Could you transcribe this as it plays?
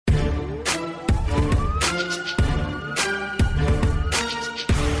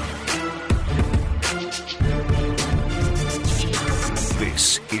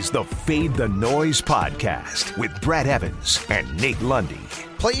the Fade the Noise podcast with Brad Evans and Nate Lundy.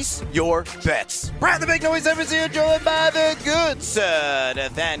 Place your bets. Brad the Big Noise Evans here, joined by the good sir,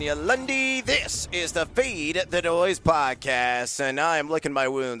 Nathaniel Lundy. This is the Fade the Noise podcast, and I am licking my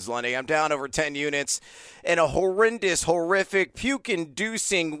wounds, Lundy. I'm down over 10 units in a horrendous, horrific,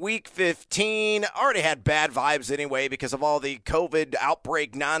 puke-inducing Week 15. Already had bad vibes anyway because of all the COVID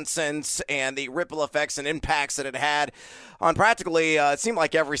outbreak nonsense and the ripple effects and impacts that it had on practically, it seemed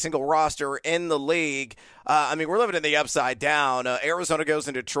like every single roster in the league. We're living in the upside down. Arizona goes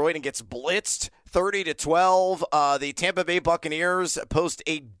in Detroit and gets blitzed 30-12. The Tampa Bay Buccaneers post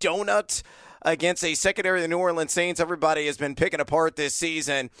a donut against a secondary of the New Orleans Saints everybody has been picking apart this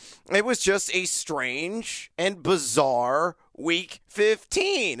season. It was just a strange and bizarre Week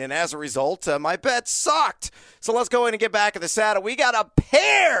 15, and as a result, my bet sucked. So let's go in and get back in the saddle. We got a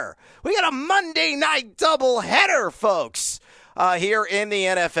pair. We got a Monday night doubleheader, folks, here in the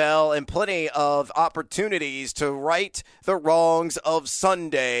NFL, and plenty of opportunities to right the wrongs of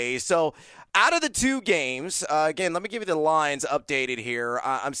Sunday. So out of the two games, again, let me give you the lines updated here.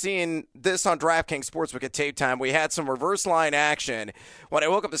 I'm seeing this on DraftKings Sportsbook at tape time. We had some reverse line action. When I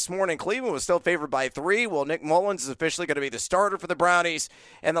woke up this morning, Cleveland was still favored by 3. Well, Nick Mullins is officially going to be the starter for the Brownies,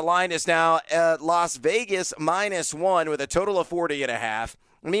 and the line is now at Las Vegas -1 with a total of 40.5.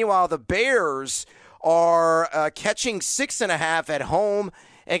 Meanwhile, the Bears are catching 6.5 at home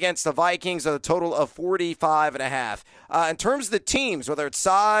against the Vikings at a total of 45.5. In terms of the teams, whether it's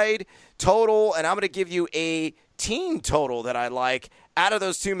side, total, and I'm going to give you a team total that I like. Out of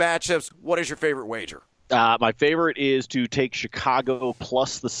those two matchups, what is your favorite wager? My favorite is to take Chicago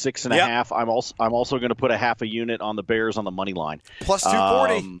plus the 6.5. Yep. I'm also going to put a half a unit on the Bears on the money line. Plus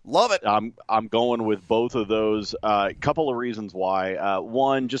 240. Love it. I'm going with both of those. A couple of reasons why.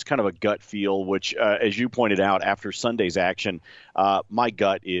 One, just kind of a gut feel, which, as you pointed out, after Sunday's action, my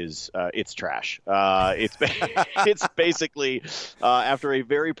gut is it's trash. It's basically after a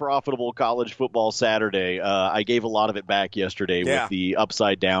very profitable college football Saturday. I gave a lot of it back yesterday with the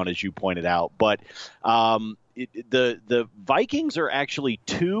upside down, as you pointed out, but. The Vikings are actually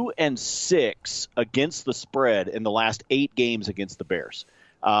 2-6 against the spread in the last 8 games against the Bears.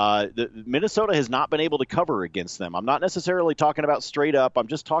 Minnesota has not been able to cover against them. I'm not necessarily talking about straight up. I'm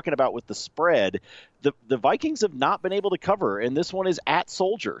just talking about with the spread. The Vikings have not been able to cover, and this one is at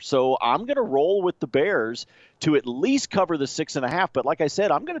Soldier. So I'm going to roll with the Bears to at least cover the 6.5. But like I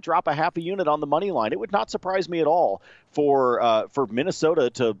said, I'm going to drop a half a unit on the money line. It would not surprise me at all for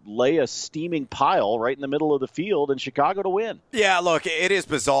Minnesota to lay a steaming pile right in the middle of the field and Chicago to win. Yeah, look, it is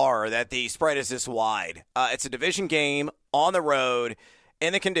bizarre that the spread is this wide. It's a division game on the road.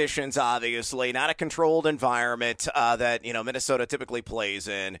 In the conditions, obviously, not a controlled environment that Minnesota typically plays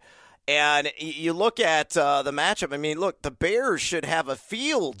in. And you look at the matchup. I mean, look, the Bears should have a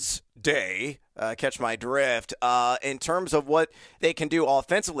Fields day, catch my drift, in terms of what they can do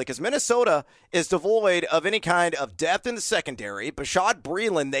offensively. Because Minnesota is devoid of any kind of depth in the secondary. Bashaud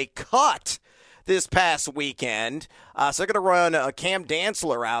Breeland, they cut this past weekend. So they're going to run Cam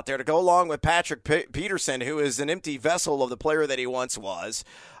Dantzler out there to go along with Patrick Peterson, who is an empty vessel of the player that he once was.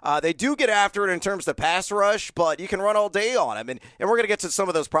 They do get after it in terms of the pass rush, but you can run all day on him. And we're going to get to some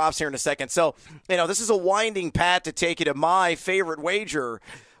of those props here in a second. So, this is a winding path to take you to my favorite wager,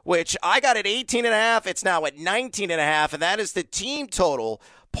 which I got at 18.5. It's now at 19.5, and that is the team total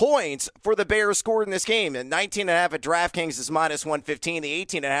points for the Bears scored in this game. And 19.5 at DraftKings is -115. The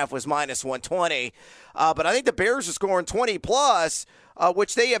 18.5 was -120. But I think the Bears are scoring 20 plus,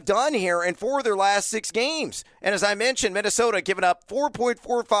 which they have done here in 4 of their last 6 games. And as I mentioned, Minnesota giving up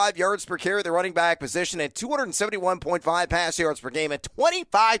 4.45 yards per carry at the running back position and 271.5 pass yards per game and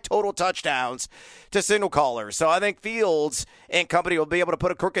 25 total touchdowns to signal callers. So I think Fields and company will be able to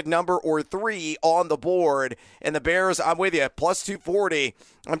put a crooked number or 3 on the board. And the Bears, I'm with you, plus 240.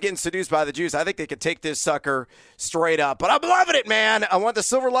 I'm getting seduced by the juice. I think they could take this sucker straight up. But I'm loving it, man. I want the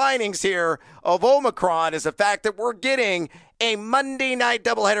silver linings here of Omicron is the fact that we're getting a Monday night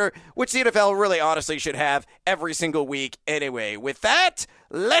doubleheader, which the NFL really honestly should have every single week anyway. With that,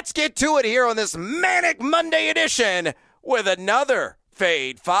 let's get to it here on this Manic Monday edition with another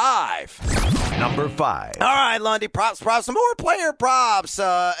Fade 5. Number 5. All right, Lundy, props, some more player props.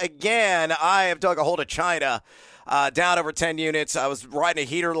 Again, I have dug a hole of China. Down over 10 units. I was riding a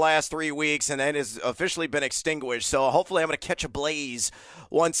heater the last 3 weeks, and it has officially been extinguished. So hopefully I'm going to catch a blaze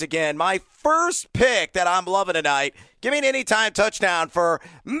once again. My first pick that I'm loving tonight, give me an anytime touchdown for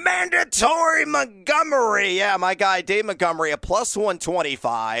Mandatory Montgomery. Yeah, my guy Dave Montgomery, a plus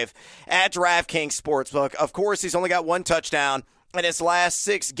 125 at DraftKings Sportsbook. Of course, he's only got 1 touchdown in his last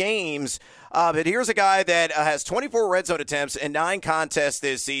 6 games. But here's a guy that has 24 red zone attempts in 9 contests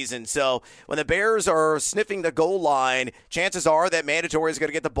this season. So when the Bears are sniffing the goal line, chances are that Mandatory is going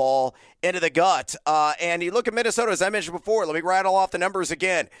to get the ball into the gut. And you look at Minnesota, as I mentioned before, let me rattle off the numbers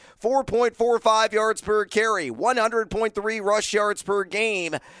again. 4.45 yards per carry, 100.3 rush yards per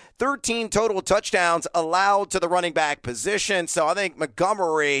game, 13 total touchdowns allowed to the running back position. So I think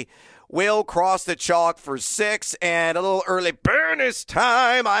Montgomery will cross the chalk for 6, and a little early bonus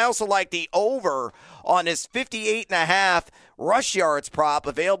time. I also like the over on his 58.5 rush yards prop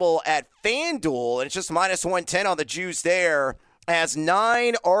available at FanDuel, and it's just minus 110 on the juice there, as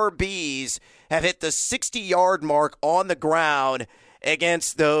 9 RBs have hit the 60-yard mark on the ground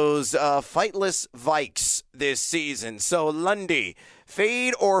against those fightless Vikes this season. So Lundy,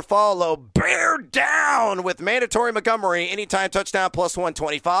 fade or follow, bear down with Mandatory Montgomery, anytime touchdown plus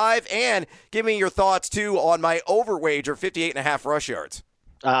 125. And give me your thoughts, too, on my over wager, 58.5 rush yards.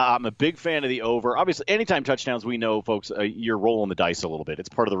 I'm a big fan of the over. Obviously, anytime touchdowns, we know, folks, you're rolling the dice a little bit. It's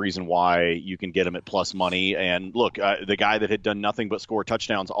part of the reason why you can get them at plus money. And look, the guy that had done nothing but score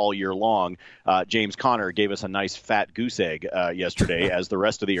touchdowns all year long, James Conner, gave us a nice fat goose egg yesterday, as the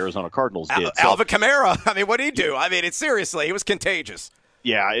rest of the Arizona Cardinals did. Alvin Kamara, I mean, what did he do? I mean, seriously, he was contagious.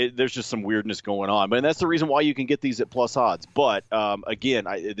 Yeah, there's just some weirdness going on. But that's the reason why you can get these at plus odds. But, again,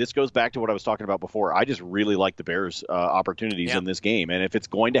 this goes back to what I was talking about before. I just really like the Bears' opportunities in this game. And if it's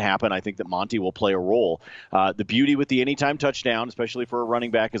going to happen, I think that Monty will play a role. The beauty with the anytime touchdown, especially for a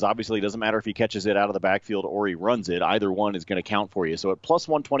running back, is obviously it doesn't matter if he catches it out of the backfield or he runs it. Either one is going to count for you. So at plus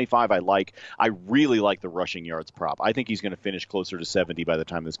 125, I really like the rushing yards prop. I think he's going to finish closer to 70 by the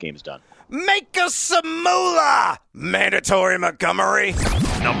time this game's done. Make us some moolah, Mandatory Montgomery.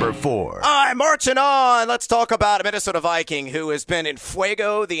 Number 4. All right, marching on. Let's talk about a Minnesota Viking who has been in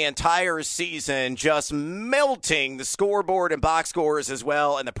fuego the entire season, just melting the scoreboard and box scores as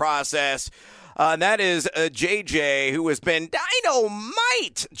well in the process. And that is JJ, who has been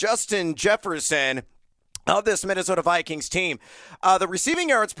dynamite. Justin Jefferson of this Minnesota Vikings team. The receiving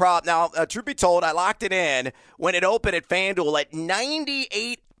yards prop, now, truth be told, I locked it in when it opened at FanDuel at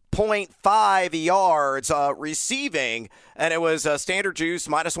 98.5 yards receiving, and it was standard juice,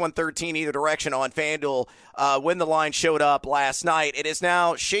 minus 113 either direction on FanDuel when the line showed up last night. It is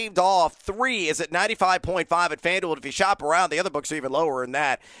now shaved off 3, is at 95.5 at FanDuel. If you shop around, the other books are even lower than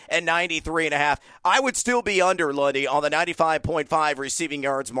that at 93.5. I would still be under, Lundy, on the 95.5 receiving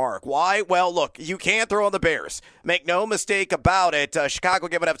yards mark. Why? Well, look, you can't throw on the Bears. Make no mistake about it. Chicago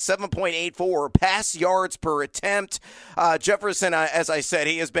giving up 7.84 pass yards per attempt. Jefferson, as I said,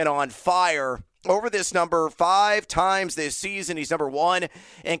 he has been on fire over this number 5 times this season. He's number 1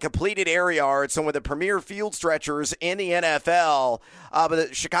 in completed air yards, some of the premier field stretchers in the NFL.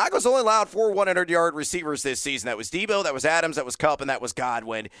 But Chicago's only allowed 4 100-yard receivers this season. That was Debo, that was Adams, that was Kupp, and that was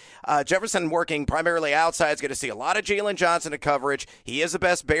Godwin. Jefferson working primarily outside is going to see a lot of Jalen Johnson in coverage. He is the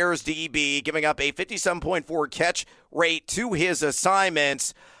best Bears DB, giving up a 57.4 catch rate to his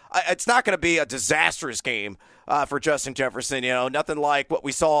assignments. It's not going to be a disastrous game for Justin Jefferson. You know, nothing like what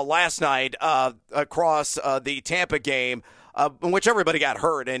we saw last night across the Tampa game, in which everybody got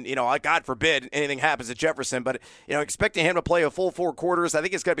hurt. And, you know, God forbid anything happens to Jefferson. But, you know, expecting him to play a full 4 quarters, I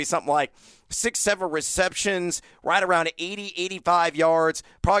think it's going to be something like 6-7 receptions, right around 80, 85 yards.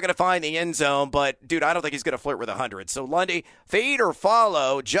 Probably going to find the end zone. But, dude, I don't think he's going to flirt with 100. So, Lundy, fade or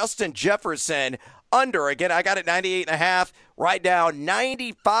follow Justin Jefferson under. Again, I got it 98.5. Right down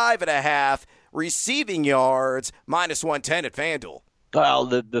 95.5 receiving yards, minus 110 at FanDuel. Well,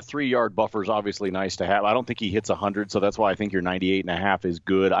 the 3-yard buffer is obviously nice to have. I don't think he hits 100, so that's why I think your 98.5 is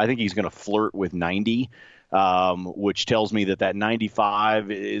good. I think he's going to flirt with 90, which tells me that 95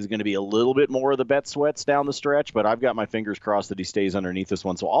 is going to be a little bit more of the bet sweats down the stretch, but I've got my fingers crossed that he stays underneath this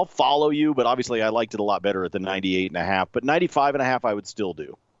one. So I'll follow you, but obviously I liked it a lot better at the 98.5, but 95.5 I would still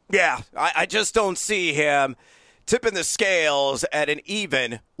do. Yeah, I just don't see him tipping the scales at an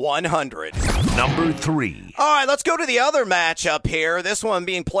even 100. Number 3. All right, let's go to the other matchup here. This one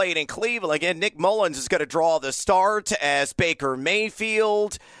being played in Cleveland. Again, Nick Mullins is going to draw the start as Baker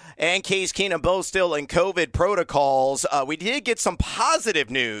Mayfield and Case Keenum both still in COVID protocols. We did get some positive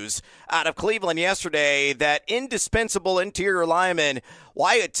news out of Cleveland yesterday that indispensable interior lineman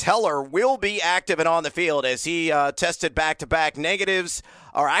Wyatt Teller will be active and on the field as he tested back-to-back negatives,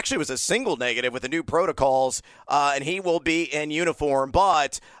 or actually was a single negative with the new protocols, and he will be in uniform.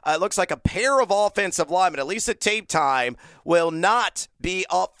 But it looks like a pair of offensive linemen, at least at tape time, will not be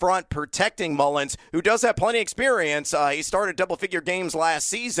up front protecting Mullins, who does have plenty of experience. He started double-figure games last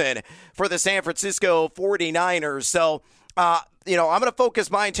season for the San Francisco 49ers. So I'm going to focus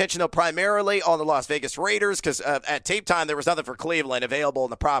my attention, though, primarily on the Las Vegas Raiders because at tape time, there was nothing for Cleveland available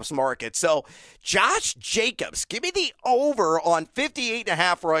in the props market. So, Josh Jacobs, give me the over on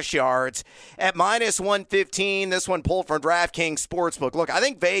 58.5 rush yards at minus 115. This one pulled from DraftKings Sportsbook. Look, I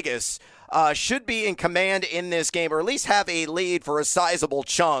think Vegas should be in command in this game, or at least have a lead for a sizable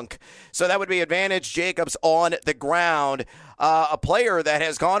chunk. So that would be advantage Jacobs on the ground. A player that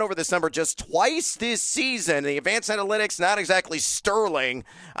has gone over this number just twice this season. The advanced analytics, not exactly sterling.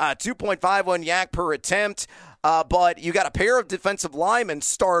 2.51 yak per attempt. But you got a pair of defensive lineman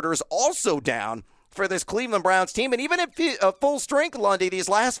starters also down for this Cleveland Browns team. And even at full strength, Lundy, these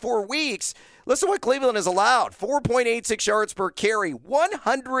last 4 weeks, listen to what Cleveland has allowed. 4.86 yards per carry,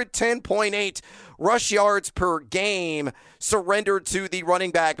 110.8 rush yards per game surrendered to the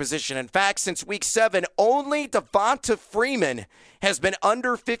running back position. In fact, since week 7, only Devonta Freeman has been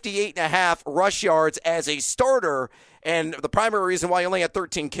under 58.5 rush yards as a starter, and the primary reason why he only had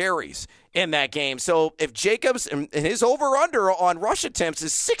 13 carries in that game. So if Jacobs and his over-under on rush attempts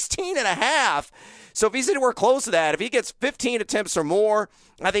is 16.5, so if he's anywhere close to that, if he gets 15 attempts or more,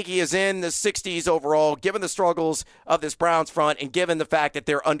 I think he is in the 60s overall, given the struggles of this Browns front and given the fact that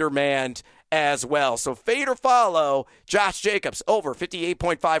they're undermanned as well. So fade or follow Josh Jacobs over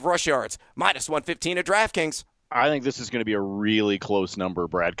 58.5 rush yards, minus 115 at DraftKings. I think this is going to be a really close number,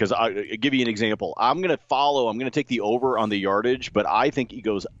 Brad, because I'll give you an example. I'm going to take the over on the yardage, but I think he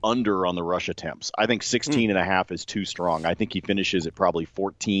goes under on the rush attempts. I think 16.5 is too strong. I think he finishes at probably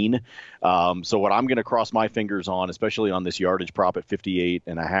 14. So what I'm going to cross my fingers on, especially on this yardage prop at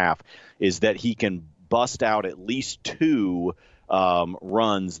 58.5, is that he can bust out at least 2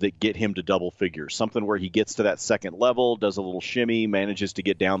 runs that get him to double figures, something where he gets to that second level, does a little shimmy, manages to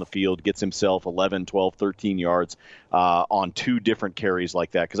get down the field, gets himself 11, 12, 13 yards on 2 different carries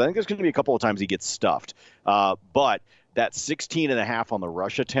like that, because I think there's going to be a couple of times he gets stuffed. But that 16.5 on the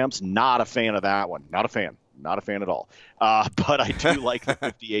rush attempts, not a fan of that one. Not a fan at all. But I do like the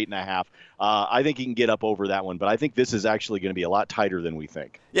 58.5. I think he can get up over that one, but I think this is actually going to be a lot tighter than we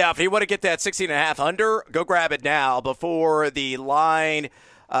think. Yeah, if you want to get that 16.5 under, go grab it now before the line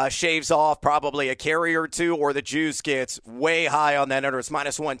shaves off probably a carry or 2, or the juice gets way high on that under. It's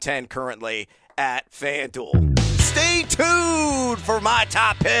minus 110 currently at FanDuel. Stay tuned for my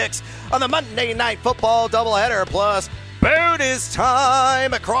top picks on the Monday Night Football doubleheader, plus bonus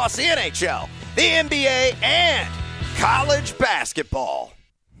time across the NHL, the NBA, and college basketball.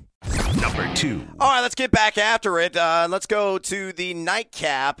 Number 2. All right, let's get back after it. Let's go to the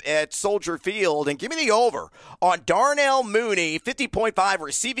nightcap at Soldier Field and give me the over on Darnell Mooney, 50.5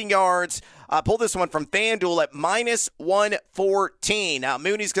 receiving yards. Pull this one from FanDuel at minus 114. Now,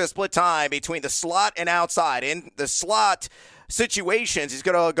 Mooney's going to split time between the slot and outside. In the slot situations, he's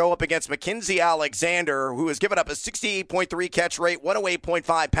going to go up against Mackenzie Alexander, who has given up a 68.3 catch rate,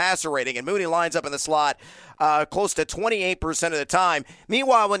 108.5 passer rating, and Mooney lines up in the slot close to 28% of the time.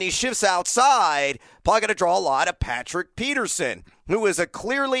 Meanwhile, when he shifts outside, probably going to draw a lot of Patrick Peterson, who is a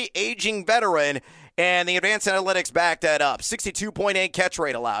clearly aging veteran, and the advanced analytics back that up. 62.8 catch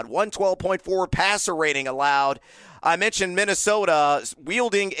rate allowed, 112.4 passer rating allowed. I mentioned Minnesota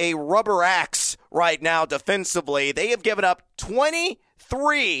wielding a rubber axe right now defensively. They have given up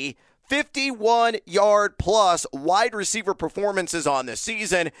 23 51-yard plus wide receiver performances on this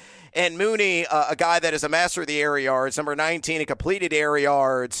season. And Mooney, a guy that is a master of the air yards, number 19 in completed air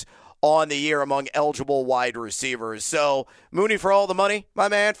yards on the year among eligible wide receivers. So Mooney for all the money, my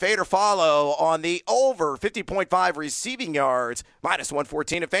man. Fade or follow on the over 50.5 receiving yards, minus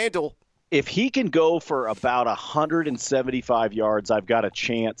 114 at FanDuel. If he can go for about 175 yards, I've got a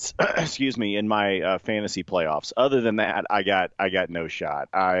chance, in my fantasy playoffs. Other than that, I got no shot.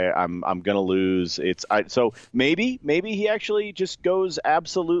 I'm going to lose. So maybe he actually just goes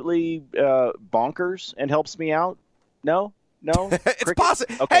absolutely bonkers and helps me out. No. It's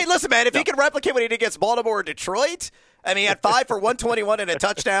possible. Okay. Hey, listen, man, if he can replicate what he did against Baltimore or Detroit, I mean, he had 5 for 121 and a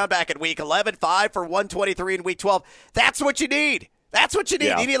touchdown back in week 11, 5 for 123 in week 12. That's what you need. That's what you need.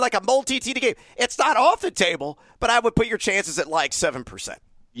 Yeah. You need like a multi-TD game. It's not off the table, but I would put your chances at like 7%.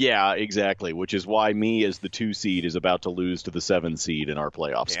 Yeah, exactly, which is why me as the 2 seed is about to lose to the 7 seed in our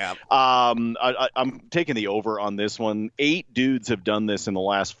playoffs. Yeah. I'm taking the over on this one. 8 dudes have done this in the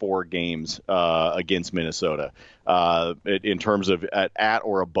last 4 games against Minnesota in terms of at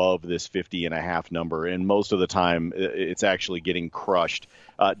or above this 50.5 number, and most of the time it's actually getting crushed.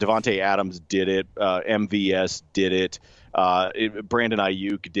 Devontae Adams did it. MVS did it. Brandon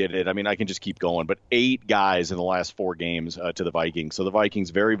Ayuk did it. I mean, I can just keep going. But 8 guys in the last 4 games to the Vikings. So the Vikings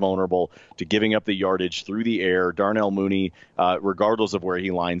very vulnerable to giving up the yardage through the air. Darnell Mooney, regardless of where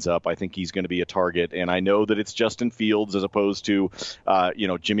he lines up, I think he's going to be a target. And I know that it's Justin Fields as opposed to,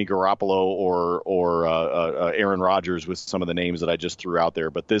 Jimmy Garoppolo or Aaron Rodgers with some of the names that I just threw out there.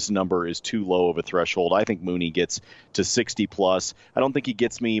 But this number is too low of a threshold. I think Mooney gets to 60 plus. I don't think he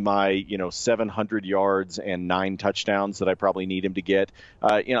gets me my 700 yards and 9 touchdowns that I probably need him to get.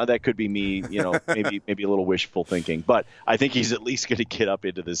 That could be me, maybe a little wishful thinking. But I think he's at least going to get up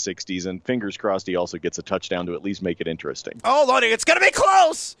into the 60s, and fingers crossed he also gets a touchdown to at least make it interesting. Oh, Lordy, it's going to be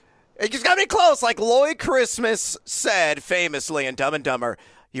close. It's going to be close. Like Lloyd Christmas said famously in Dumb and Dumber,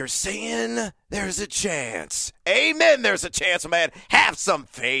 you're saying there's a chance. Amen, there's a chance, man. Have some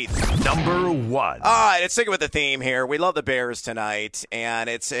faith. Number 1. All right, let's stick with the theme here. We love the Bears tonight, and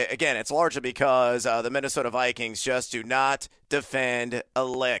it's largely because the Minnesota Vikings just do not defend a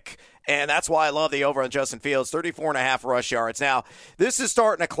lick. And that's why I love the over on Justin Fields, 34.5 rush yards. Now, this is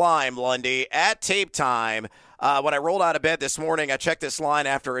starting to climb, Lundy. At tape time, when I rolled out of bed this morning, I checked this line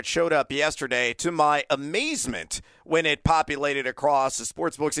after it showed up yesterday. To my amazement, when it populated across the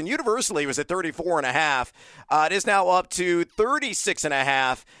sports books, and universally it was at 34.5. It is now up to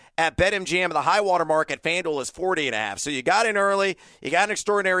 36.5. At BetMGM, the high water mark at FanDuel is 40.5. So you got in early. You got an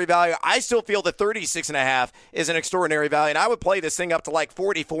extraordinary value. I still feel that 36.5 is an extraordinary value, and I would play this thing up to like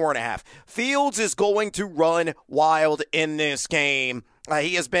 44.5. Fields is going to run wild in this game.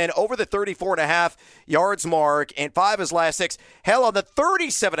 He has been over the 34.5 yards mark in 5 of his last 6. Hell, on the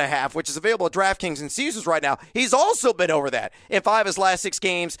 37.5, which is available at DraftKings and Caesars right now, he's also been over that in 5 of his last 6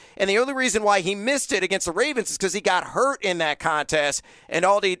 games. And the only reason why he missed it against the Ravens is because he got hurt in that contest, and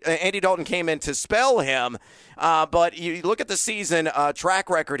Andy Dalton came in to spell him. But you look at the season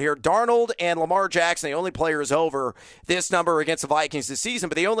track record here. Darnold and Lamar Jackson, the only players over this number against the Vikings this season.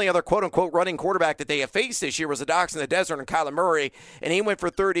 But the only other quote-unquote running quarterback that they have faced this year was the Docs in the Desert and Kyler Murray. And he went for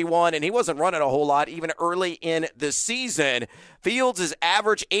 31, and he wasn't running a whole lot even early in the season. Fields is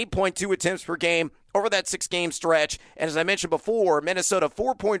average 8.2 attempts per game over that 6-game stretch. And as I mentioned before, Minnesota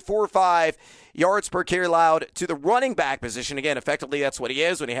 4.45 yards per carry allowed to the running back position. Again, effectively, that's what he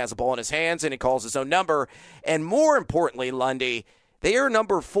is when he has the ball in his hands and he calls his own number. And more importantly, Lundy, they are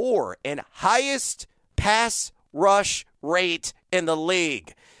number 4 in highest pass rush rate in the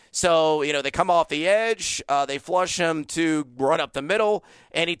league. So, they come off the edge, they flush him to run up the middle,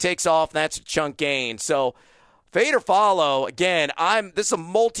 and he takes off, and that's a chunk gain. So, fade or follow, again, this is a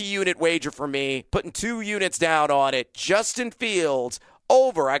multi-unit wager for me, putting 2 units down on it. Justin Fields,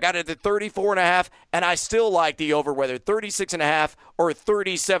 over. I got it at 34.5, and I still like the over, whether 36.5 or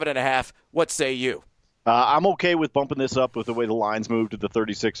 37.5. What say you? I'm okay with bumping this up with the way the lines moved to the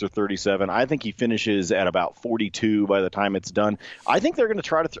 36 or 37. I think he finishes at about 42 by the time it's done. I think they're going to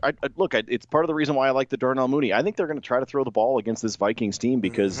try to look. It's part of the reason why I like the Darnell Mooney. I think they're going to try to throw the ball against this Vikings team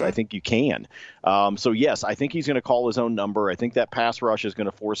because I think you can. So yes, I think he's going to call his own number. I think that pass rush is going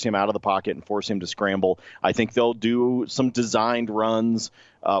to force him out of the pocket and force him to scramble. I think they'll do some designed runs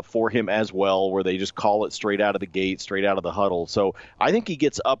for him as well, where they just call it straight out of the gate, straight out of the huddle. So I think he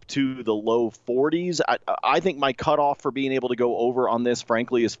gets up to the low 40s. I think my cutoff for being able to go over on this,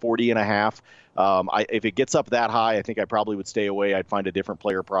 frankly, is 40.5. If it gets up that high, I think I probably would stay away. I'd find a different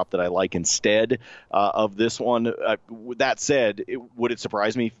player prop that I like instead of this one. That said, would it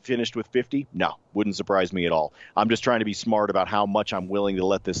surprise me if he finished with 50? No, wouldn't surprise me at all. I'm just trying to be smart about how much I'm willing to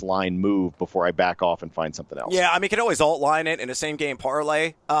let this line move before I back off and find something else. Yeah, I mean, you can always alt-line it in a same-game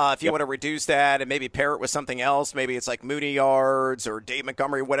parlay if you want to reduce that and maybe pair it with something else. Maybe it's like Mooney yards or Dave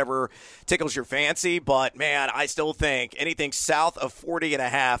Montgomery, whatever tickles your fancy. But, man, I still think anything south of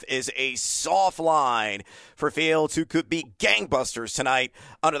 40.5 is a soft line for Fields, who could be gangbusters tonight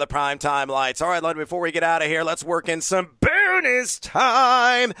under the primetime lights. All right, Lund, before we get out of here, let's work in some bonus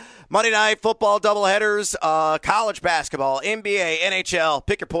time. Monday Night Football doubleheaders, college basketball, NBA, NHL.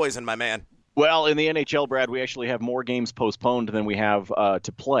 Pick your poison, my man. Well, in the NHL, Brad, we actually have more games postponed than we have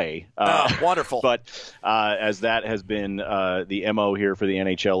to play. Wonderful. But as that has been the MO here for the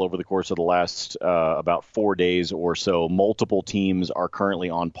NHL over the course of the last about 4 days or so, multiple teams are currently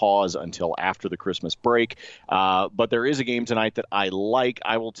on pause until after the Christmas break. But there is a game tonight that I like.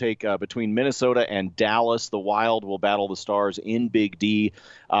 I will take between Minnesota and Dallas. The Wild will battle the Stars in Big D.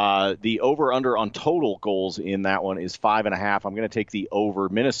 The over-under on total goals in that one is 5.5. I'm going to take the over.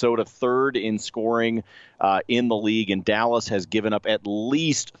 Minnesota third in scoring in the league, and Dallas has given up at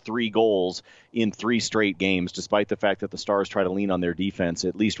least 3 goals in 3 straight games, despite the fact that the Stars try to lean on their defense.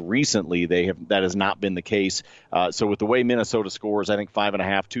 At least recently, that has not been the case. So with the way Minnesota scores, I think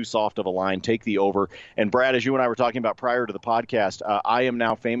 5.5, too soft of a line. Take the over. And Brad, as you and I were talking about prior to the podcast, I am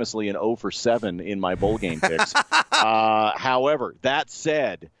now famously an 0 for 7 in my bowl game picks. However, that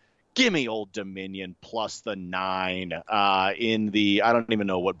said, give me Old Dominion plus the 9 in the, I don't even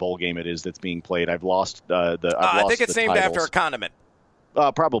know what bowl game it is that's being played. I've lost I think it's named titles. after a condiment.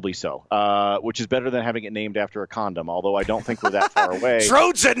 Probably so, which is better than having it named after a condom, although I don't think we're that far away.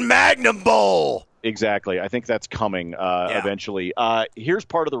 Trojan Magnum Bowl! Exactly. I think that's coming eventually. Here's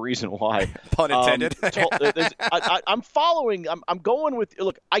part of the reason why. Pun intended. I'm following. I'm going with.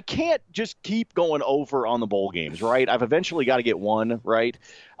 Look, I can't just keep going over on the bowl games, right? I've eventually got to get one, right?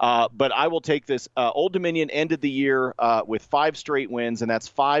 But I will take this. Old Dominion ended the year with 5 straight wins, and that's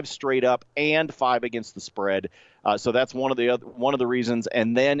 5 straight up and 5 against the spread. So that's one of the reasons.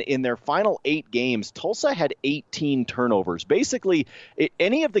 And then in their final 8 games, Tulsa had 18 turnovers. Basically,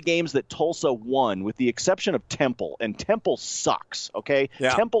 any of the games that Tulsa won, with the exception of Temple, and Temple sucks, okay?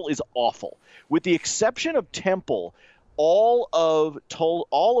 Yeah. Temple is awful. With the exception of Temple, all of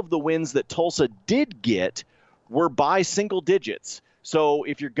the wins that Tulsa did get were by single digits. So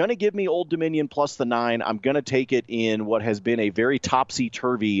if you're going to give me Old Dominion plus the 9, I'm going to take it in what has been a very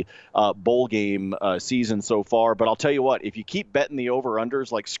topsy-turvy bowl game season so far. But I'll tell you what, if you keep betting the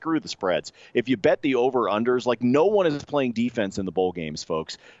over-unders, like, screw the spreads. If you bet the over-unders, like, no one is playing defense in the bowl games,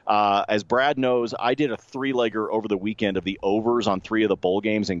 folks. As Brad knows, I did a 3-legger over the weekend of the overs on 3 of the bowl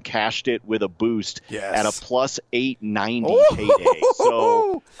games and cashed it with a boost at a plus 890 payday.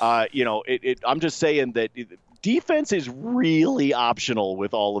 So, I'm just saying that defense is really optional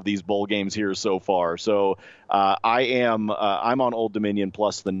with all of these bowl games here so far. So I'm on Old Dominion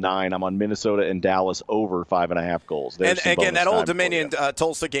plus the 9. I'm on Minnesota and Dallas over 5.5 goals. And again, that Old Dominion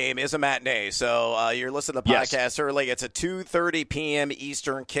Tulsa game is a matinee. So you're listening to the podcast early. It's a 2:30 p.m.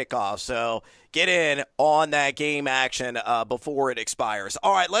 Eastern kickoff. So get in on that game action before it expires.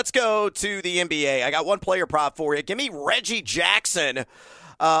 All right, let's go to the NBA. I got one player prop for you. Give me Reggie Jackson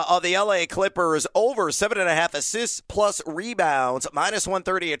of the LA Clippers, over 7.5 assists plus rebounds, minus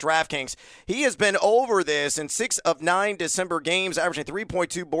 130 at DraftKings. He has been over this in 6 of 9 December games, averaging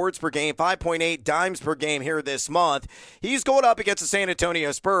 3.2 boards per game, 5.8 dimes per game here this month. He's going up against the San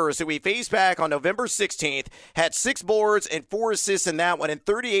Antonio Spurs, who we faced back on November 16th, had 6 boards and 4 assists in that one in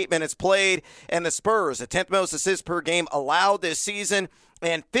 38 minutes played, and the Spurs, the 10th most assists per game allowed this season,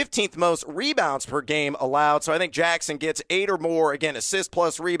 and 15th most rebounds per game allowed. So I think Jackson gets 8 or more, again, assists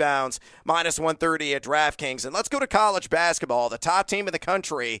plus rebounds, minus 130 at DraftKings. And let's go to college basketball. The top team in the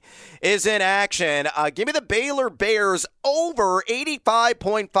country is in action. Give me the Baylor Bears over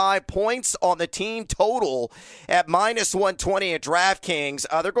 85.5 points on the team total at minus 120 at DraftKings.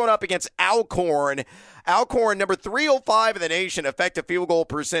 They're going up against Alcorn. Alcorn, number 305 in the nation, effective field goal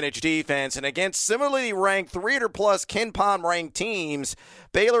percentage defense. And against similarly ranked 300-plus KenPom-ranked teams,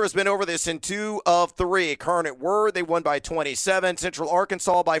 Baylor has been over this in 2 of 3. Incarnate Word, they won by 27. Central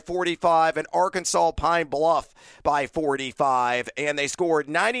Arkansas by 45. And Arkansas Pine Bluff by 45. And they scored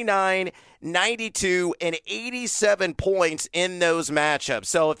 99, 92, and 87 points in those matchups.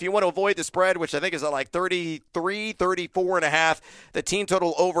 So if you want to avoid the spread, which I think is at like 33, 34.5, the team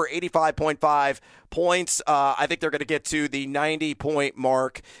total over 85.5 points, I think they're going to get to the 90-point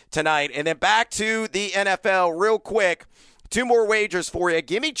mark tonight. And then back to the NFL real quick. 2 more wagers for you.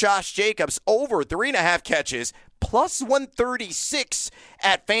 Give me Josh Jacobs over 3.5 catches, plus 136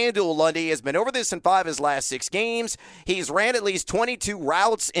 at FanDuel. Lundy has been over this in 5 of his last 6 games. He's ran at least 22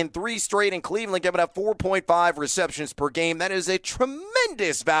 routes in 3 straight in Cleveland, giving up 4.5 receptions per game. That is a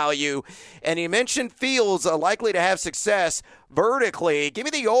tremendous value. And you mentioned Fields likely to have success vertically. Give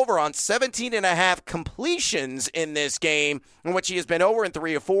me the over on 17.5 completions in this game, in which he has been over in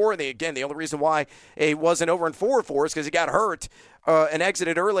 3 of 4. And the only reason why he wasn't over in 4 of 4 is because he got hurt and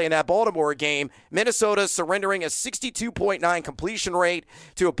exited early in that Baltimore game. Minnesota surrendering a 62.9 completion rate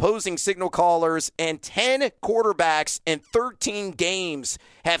to opposing signal callers, and 10 quarterbacks in 13 games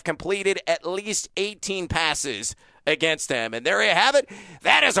have completed at least 18 passes against them. And there you have it.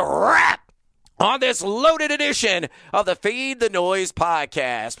 That is a wrap on this loaded edition of the Feed the Noise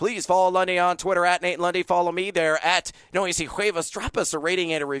podcast. Please follow Lundy on Twitter at Nate Lundy. Follow me there at Noisy Cuevas. Drop us a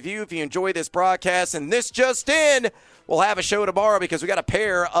rating and a review if you enjoy this broadcast. And this just in, we'll have a show tomorrow because we got a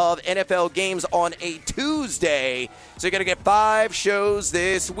pair of NFL games on a Tuesday. So you're going to get 5 shows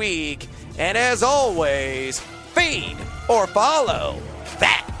this week. And as always, feed or follow.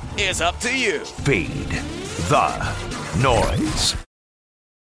 That is up to you. Feed the Noise.